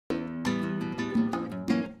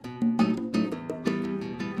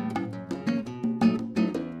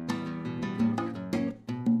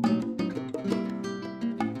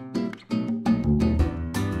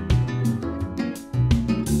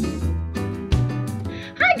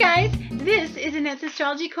guys, this is Annette's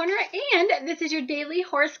Astrology Corner, and this is your daily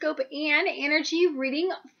horoscope and energy reading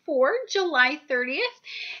for July 30th.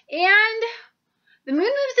 And the moon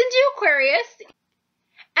moves into Aquarius,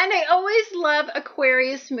 and I always love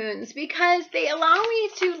Aquarius moons because they allow me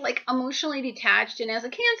to emotionally detach. And as a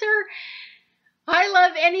Cancer, I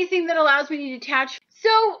love anything that allows me to detach.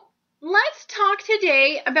 So let's talk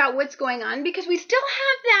today about what's going on, because we still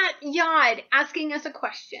have that YOD asking us a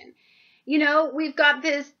question. You know, we've got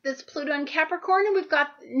this Pluto and Capricorn, and we've got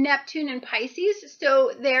Neptune and Pisces.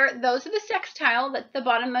 So those are the sextile. That's the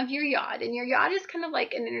bottom of your YOD. And your YOD is kind of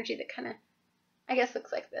like an energy that kind of, I guess,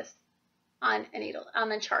 looks like this on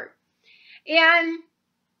the chart. And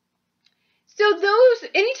so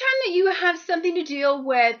anytime that you have something to deal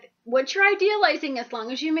with what you're idealizing, as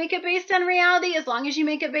long as you make it based on reality, as long as you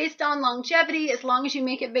make it based on longevity, as long as you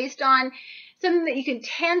make it based on something that you can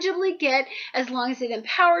tangibly get, as long as it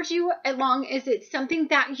empowers you, as long as it's something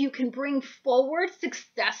that you can bring forward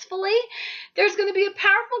successfully, there's going to be a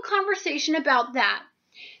powerful conversation about that.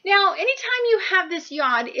 Now, anytime you have this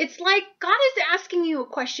YOD, it's like God is asking you a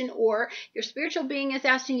question, or your spiritual being is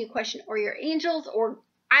asking you a question, or your angels, or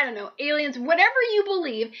I don't know, aliens, whatever you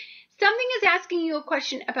believe, something is asking you a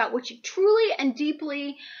question about what you truly and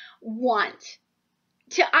deeply want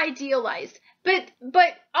to idealize. But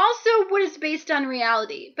also what is based on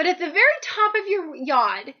reality. But at the very top of your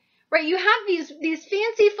YOD, right, you have these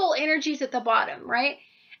fanciful energies at the bottom, right?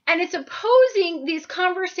 And it's opposing these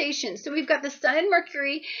conversations. So we've got the Sun and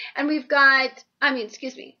Mercury, and we've got the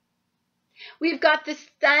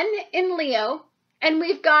Sun in Leo, and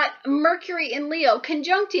we've got Mercury in Leo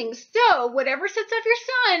conjuncting. So whatever sets off your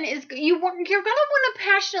Sun is you're going to want to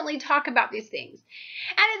passionately talk about these things.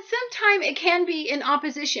 And at some time it can be in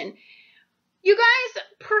opposition. You guys,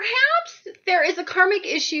 perhaps there is a karmic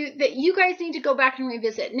issue that you guys need to go back and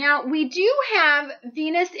revisit. Now, we do have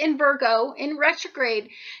Venus in Virgo in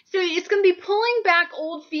retrograde, so it's going to be pulling back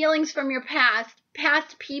old feelings from your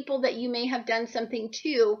past people that you may have done something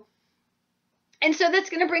to. And so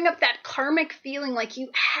that's going to bring up that karmic feeling, like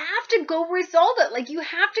you have to go resolve it, like you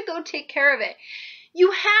have to go take care of it. You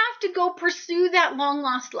have to go pursue that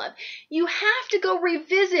long-lost love. You have to go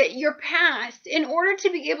revisit your past in order to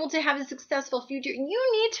be able to have a successful future. You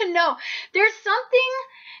need to know there's something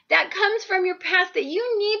that comes from your past that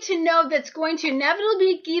you need to know that's going to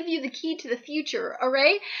inevitably give you the key to the future, all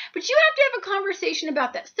right? But you have to have a conversation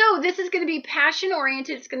about that. So this is going to be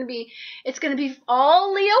passion-oriented. It's going to be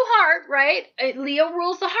all Leo heart, right? Leo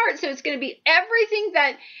rules the heart. So it's going to be everything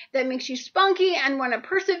that makes you spunky and want to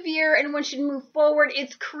persevere and want you to move forward.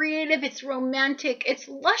 It's creative, it's romantic, it's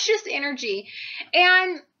luscious energy.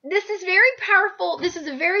 And this is very powerful. This is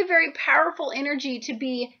a very, very powerful energy to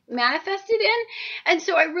be manifested in. And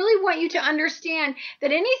so I really want you to understand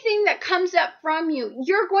that anything that comes up from you,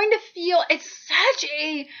 you're going to feel at such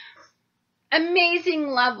a amazing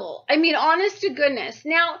level. I mean, honest to goodness.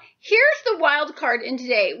 Now, here's the wild card in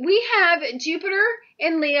today. We have Jupiter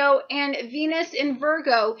in Leo and Venus in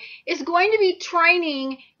Virgo is going to be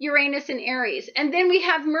trining Uranus in Aries. And then we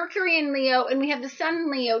have Mercury in Leo, and we have the Sun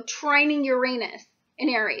in Leo trining Uranus in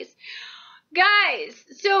Aries. Guys,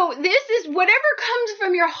 so this is whatever comes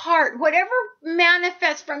from your heart, whatever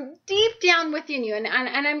manifests from deep down within you. And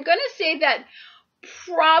I'm going to say that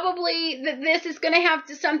probably that this is going to have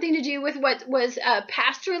something to do with what was a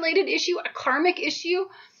past-related issue, a karmic issue.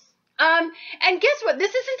 And guess what?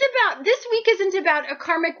 This week isn't about a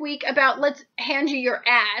karmic week about let's hand you your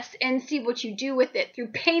ass and see what you do with it through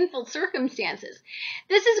painful circumstances.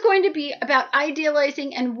 This is going to be about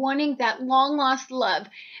idealizing and wanting that long-lost love,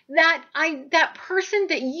 that person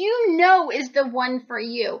that you know is the one for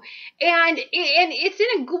you. And it's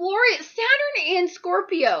in a glorious Saturn and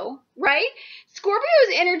Scorpio, right?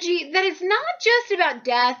 Scorpio's energy that is not just about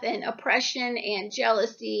death and oppression and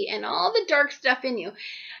jealousy and all the dark stuff in you.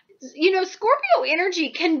 You know, Scorpio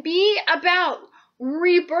energy can be about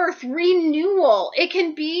rebirth, renewal. It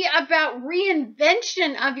can be about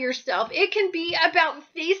reinvention of yourself. It can be about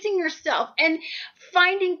facing yourself and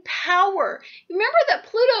finding power. Remember that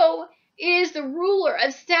Pluto is the ruler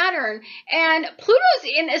of Saturn, and Pluto's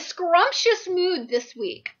in a scrumptious mood this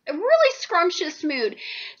week, a really scrumptious mood.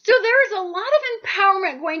 So there is a lot of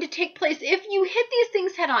empowerment going to take place if you hit these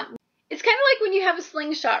things head on. It's kind of like when you have a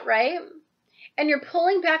slingshot, right? And you're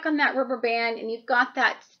pulling back on that rubber band, and you've got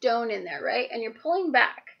that stone in there, right? And you're pulling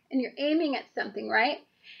back, and you're aiming at something, right?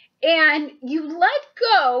 And you let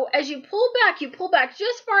go. As you pull back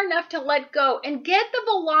just far enough to let go and get the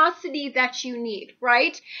velocity that you need,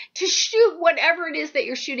 right? To shoot whatever it is that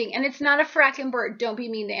you're shooting. And it's not a fracking bird. Don't be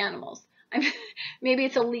mean to animals. Maybe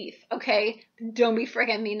it's a leaf, okay? Don't be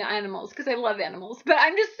freaking mean to animals, because I love animals. But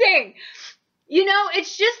I'm just saying, you know,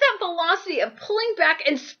 it's just that velocity of pulling back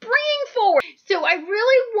and springing forward. So I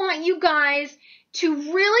really want you guys to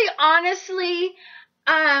really honestly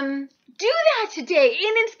do that today.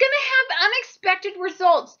 And it's going to have unexpected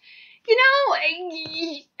results. You know,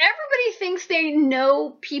 everybody thinks they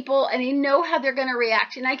know people and they know how they're going to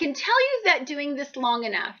react. And I can tell you that doing this long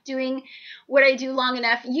enough, doing what I do long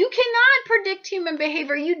enough, you cannot predict human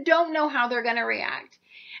behavior. You don't know how they're going to react.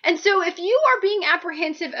 And so if you are being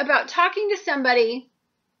apprehensive about talking to somebody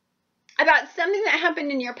about something that happened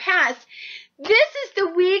in your past, this is the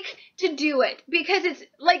week to do it. Because it's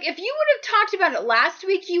like, if you would have talked about it last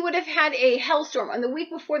week, you would have had a hellstorm. And the week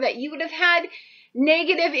before that, you would have had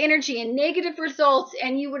negative energy and negative results,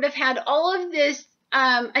 and you would have had all of this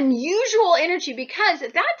unusual energy, because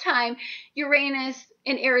at that time Uranus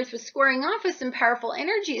in Aries was squaring off with some powerful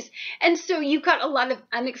energies, and so you got a lot of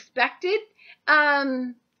unexpected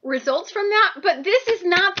results from that. But this is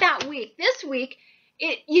not that week. This week,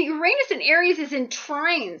 Uranus in Aries is in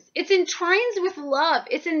trines. It's in trines with love.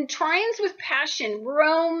 It's in trines with passion,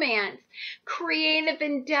 romance, creative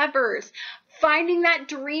endeavors, finding that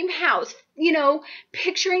dream house, you know,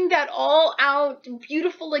 picturing that all out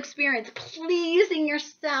beautiful experience, pleasing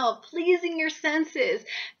yourself, pleasing your senses,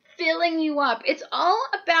 filling you up. It's all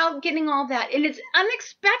about getting all that. And it's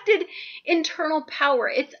unexpected internal power.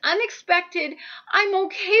 It's unexpected. I'm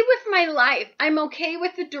okay with my life. I'm okay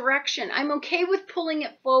with the direction. I'm okay with pulling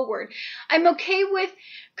it forward. I'm okay with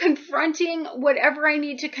confronting whatever I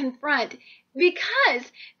need to confront.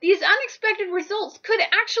 Because these unexpected results could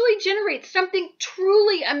actually generate something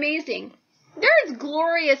truly amazing. There is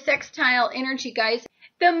glorious sextile energy, guys.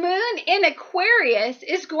 The moon in Aquarius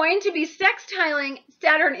is going to be sextiling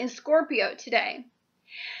Saturn in Scorpio today.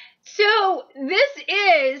 So this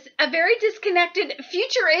is a very disconnected,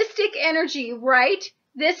 futuristic energy, right?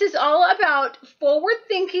 This is all about forward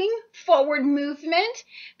thinking, forward movement.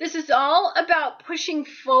 This is all about pushing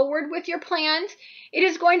forward with your plans. It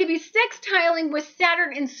is going to be sextiling with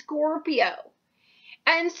Saturn in Scorpio.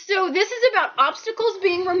 And so this is about obstacles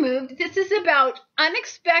being removed. This is about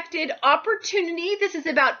unexpected opportunity. This is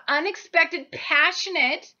about unexpected,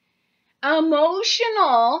 passionate,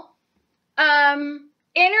 emotional,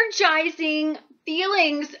 energizing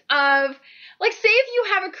feelings of, like, say if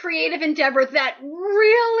you have a creative endeavor that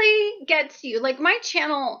really gets you, like my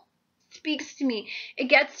channel speaks to me, it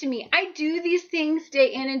gets to me. I do these things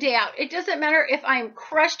day in and day out. It doesn't matter if I'm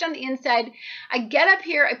crushed on the inside. I get up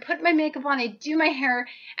here, I put my makeup on, I do my hair,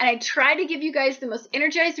 and I try to give you guys the most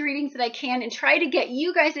energized readings that I can and try to get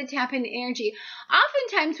you guys to tap into energy.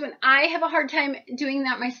 Oftentimes when I have a hard time doing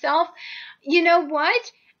that myself, you know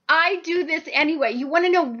what? I do this anyway. You want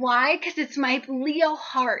to know why? Because it's my Leo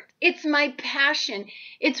heart. It's my passion.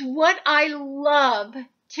 It's what I love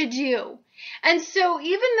to do. And so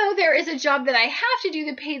even though there is a job that I have to do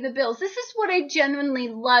to pay the bills, this is what I genuinely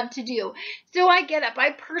love to do. So I get up,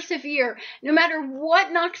 I persevere, no matter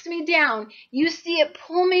what knocks me down. You see it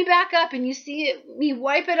pull me back up, and you see me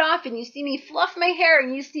wipe it off, and you see me fluff my hair,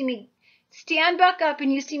 and you see me stand back up,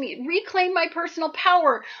 and you see me reclaim my personal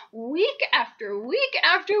power week after week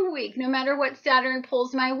after week, no matter what Saturn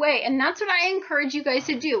pulls my way. And that's what I encourage you guys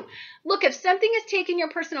to do. Look, if something has taken your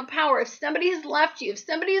personal power, if somebody has left you, if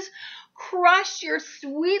somebody's crushed your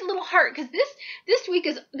sweet little heart, because this week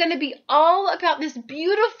is going to be all about this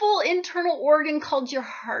beautiful internal organ called your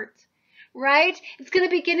heart, right? It's going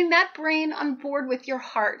to be getting that brain on board with your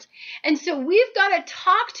heart. And so we've got to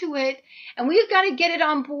talk to it, and we've got to get it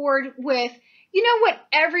on board with, you know what?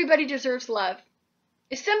 Everybody deserves love.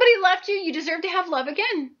 If somebody left you, you deserve to have love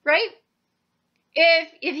again, right?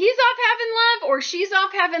 If he's off having love or she's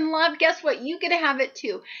off having love, guess what? You get to have it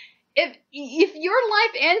too. If your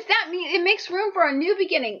life ends, that means it makes room for a new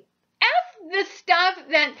beginning. F the stuff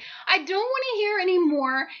that I don't want to hear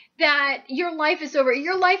anymore, that your life is over.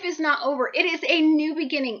 Your life is not over. It is a new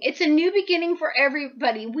beginning. It's a new beginning for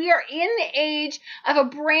everybody. We are in the age of a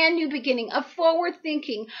brand new beginning, of forward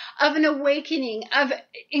thinking, of an awakening, of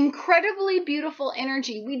incredibly beautiful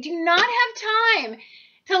energy. We do not have time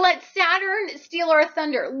to let Saturn steal our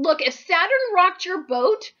thunder. Look, if Saturn rocked your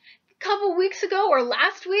boat a couple weeks ago or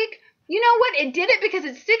last week, you know what? It did it because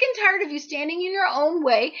it's sick and tired of you standing in your own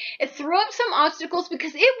way. It threw up some obstacles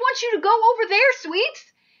because it wants you to go over there, sweets.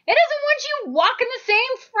 It doesn't want you walking the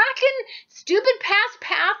same fracking stupid past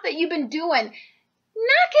path that you've been doing.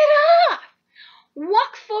 Knock it off.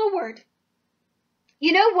 Walk forward.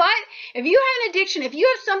 You know what? If you have an addiction, if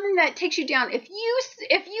you have something that takes you down, if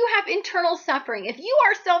you have internal suffering, if you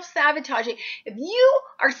are self-sabotaging, if you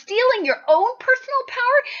are stealing your own personal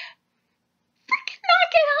power,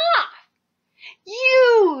 knock it off.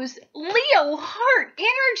 Use Leo heart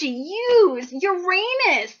energy. Use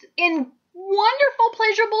Uranus in wonderful,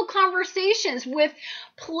 pleasurable conversations with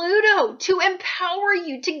Pluto to empower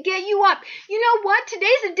you, to get you up. You know what?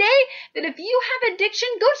 Today's a day that if you have addiction,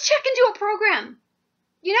 go check into a program.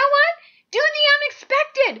 You know what? Do the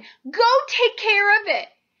unexpected. Go take care of it.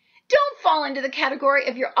 Don't fall into the category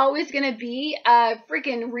of you're always going to be a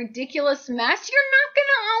freaking ridiculous mess. You're not going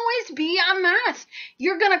to always be a mess.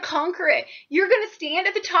 You're going to conquer it. You're going to stand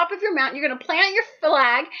at the top of your mountain. You're going to plant your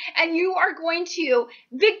flag, and you are going to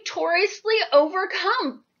victoriously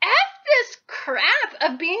overcome. F this crap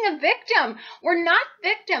of being a victim. We're not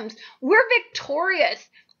victims. We're victorious.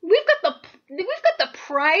 We've got the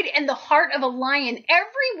pride and the heart of a lion,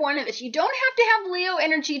 every one of us. You don't have to have Leo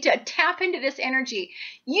energy to tap into this energy.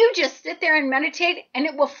 You just sit there and meditate, and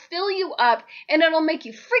it will fill you up, and it'll make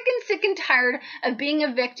you freaking sick and tired of being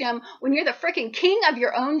a victim when you're the freaking king of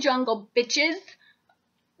your own jungle, bitches.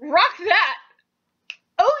 Rock that.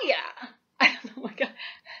 Oh, yeah. I don't know, oh my God.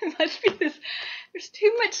 It must be this. There's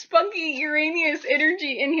too much spunky Uranus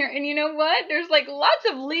energy in here. And you know what? There's like lots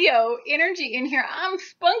of Leo energy in here. I'm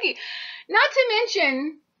spunky. Not to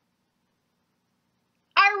mention,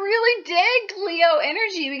 I really dig Leo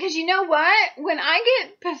energy because you know what? When I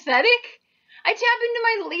get pathetic, I tap into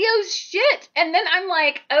my Leo's shit. And then I'm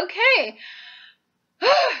like, okay,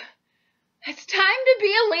 it's time to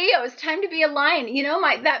be a Leo. It's time to be a lion. You know,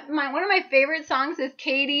 one of my favorite songs is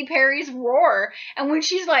Katy Perry's Roar. And when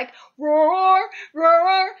she's like, roar,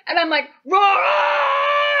 roar, and I'm like, roar,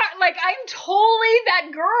 like I'm totally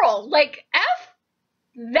that girl. Like, F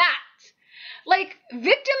that. Like,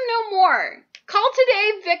 victim no more. Call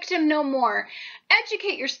today, victim no more.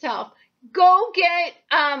 Educate yourself. Go get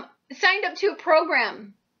signed up to a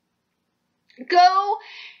program. Go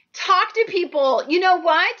talk to people. You know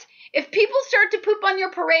what? If people start to poop on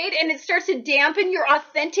your parade and it starts to dampen your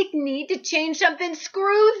authentic need to change something,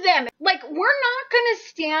 screw them. Like, we're not going to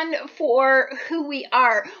stand for who we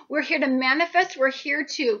are. We're here to manifest. We're here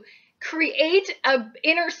to create an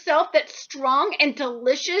inner self that's strong and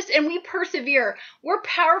delicious, and we persevere. We're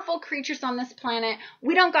powerful creatures on this planet.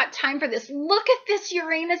 We don't got time for this. Look at this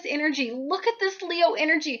Uranus energy. Look at this Leo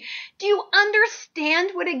energy. Do you understand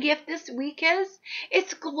what a gift this week is?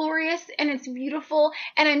 It's glorious and it's beautiful,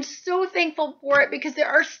 and I'm so thankful for it because there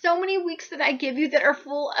are so many weeks that I give you that are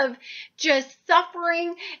full of just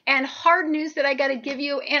suffering and hard news that I got to give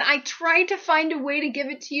you, and I try to find a way to give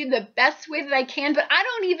it to you the best way that I can, but I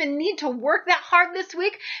don't even need to work that hard this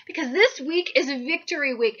week because this week is a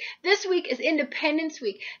victory week. This week is Independence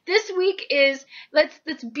Week. This week is let's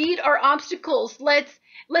beat our obstacles.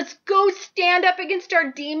 Let's go stand up against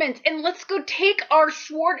our demons, and let's go take our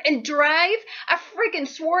sword and drive a freaking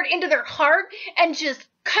sword into their heart and just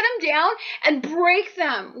cut them down and break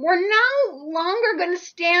them. We're no longer going to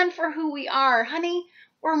stand for who we are. Honey,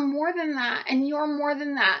 we're more than that, and you're more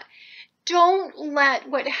than that. Don't let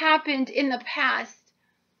what happened in the past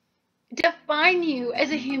define you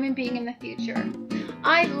as a human being in the future.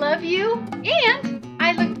 I love you, and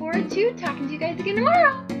I look forward to talking to you guys again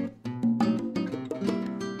tomorrow.